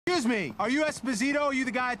Excuse me, are you Esposito? Are you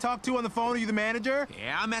the guy I talked to on the phone? Are you the manager?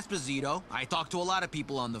 Yeah, I'm Esposito. I talk to a lot of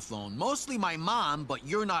people on the phone. Mostly my mom, but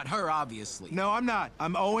you're not her, obviously. No, I'm not.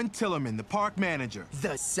 I'm Owen Tillerman, the park manager.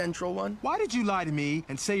 The central one? Why did you lie to me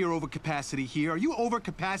and say you're over capacity here? Are you over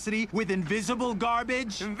capacity with invisible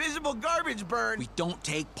garbage? Invisible garbage burn! We don't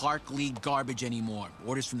take Park League garbage anymore.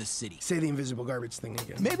 Orders from the city. Say the invisible garbage thing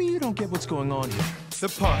again. Maybe you don't get what's going on here. The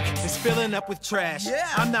park is filling up with trash. Yeah.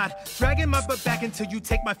 I'm not dragging my butt back until you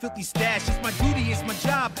take my filthy stash. It's my duty, it's my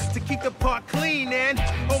job to keep the park clean, and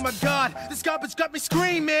oh my God, this garbage got me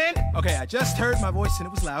screaming. Okay, I just heard my voice and it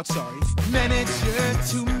was loud, sorry. Manager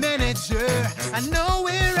to manager, I know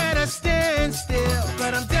we're at a standstill,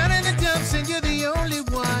 but I'm down in the dumps and you're the only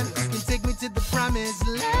one who can take me to the promised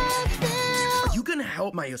land. Are you gonna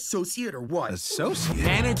help my associate or what? Associate?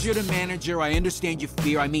 Manager to manager, I understand your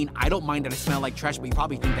fear. I mean, I don't mind that I smell like trash, but you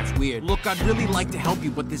probably think that's weird. Look, I'd really like to help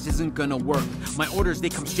you, but this isn't gonna work. My orders, they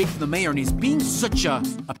come straight from the mayor, and he's being such a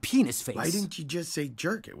penis face. Why didn't you just say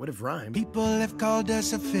jerk? It would have rhymed. People have called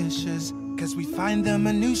us officials, cause we find the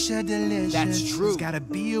minutia delicious. That's true. There's gotta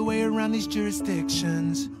be a way around these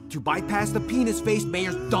jurisdictions. To bypass the penis face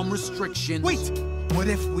mayor's dumb restrictions. Wait! What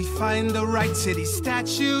if we find the right city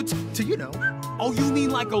statute to, you know... Oh, you mean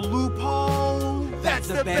like a loophole? That's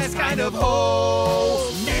the best kind of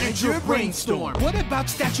hole! Manager brainstorm. What about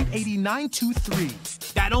statute 8923?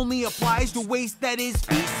 That only applies to waste that is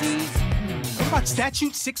feces. What about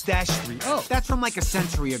statute 6-3? Oh, That's from like a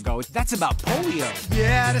century ago. That's about polio.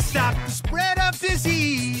 yeah, to stop the spread of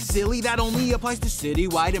disease. Silly, that only applies to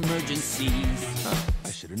citywide emergencies.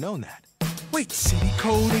 I should have known that. Wait, City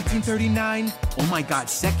Code 1839, Oh my God,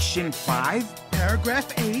 Section 5?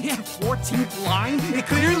 paragraph 8. Yeah, 14th line. It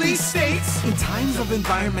clearly states, in times of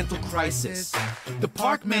environmental crisis, the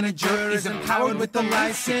park manager is empowered with the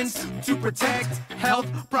license to protect health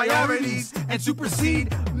priorities and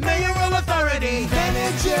supersede mayoral authority.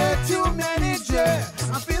 Manager to manager,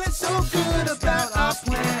 I'm feeling so good about our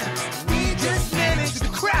plan. We just managed the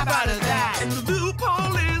crap out of that. And the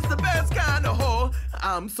loophole is the best kind of hole.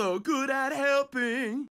 I'm so good at helping.